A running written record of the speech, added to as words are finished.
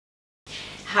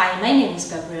Hi, my name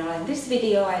is Gabriela. In this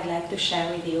video I'd like to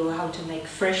share with you how to make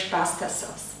fresh pasta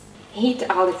sauce. Heat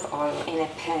olive oil in a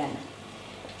pan.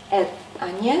 Add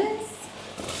onions,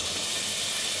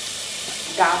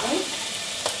 garlic,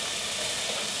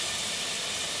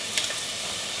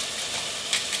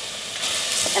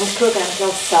 and cook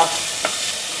until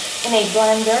soft. In a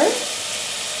blender,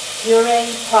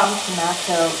 puree plum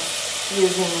tomato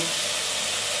using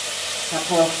a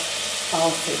couple of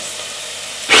pulses.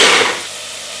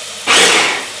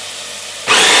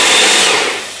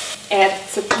 Add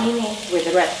zucchini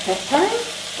with red pepper.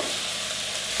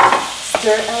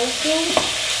 Stir a little.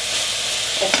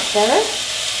 Add carrot.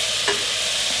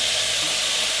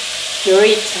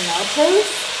 Puree tomatoes.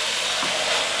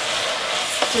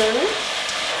 Stir.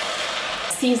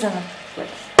 Season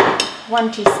with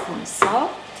 1 teaspoon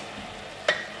salt.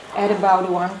 Add about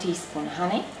 1 teaspoon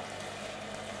honey.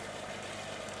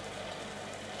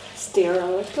 Stir a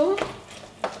little.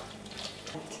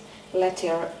 Let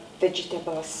your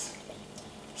vegetables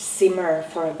simmer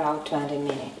for about 20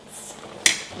 minutes.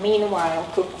 Meanwhile,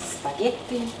 cook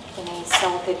spaghetti in a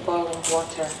salted boiling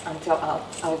water until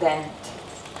al dente.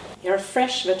 Your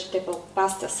fresh vegetable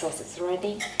pasta sauce is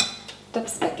ready. Top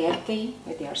spaghetti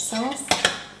with your sauce.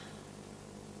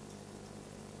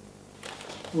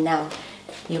 Now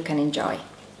you can enjoy.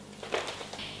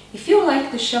 If you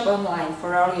like to shop online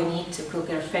for all you need to cook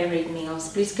your favorite meals,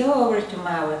 please go over to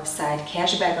my website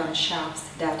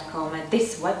cashbagonshops.com. At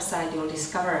this website you'll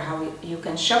discover how you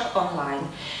can shop online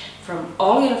from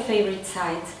all your favorite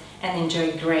sites and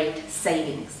enjoy great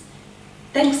savings.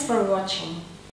 Thanks for watching.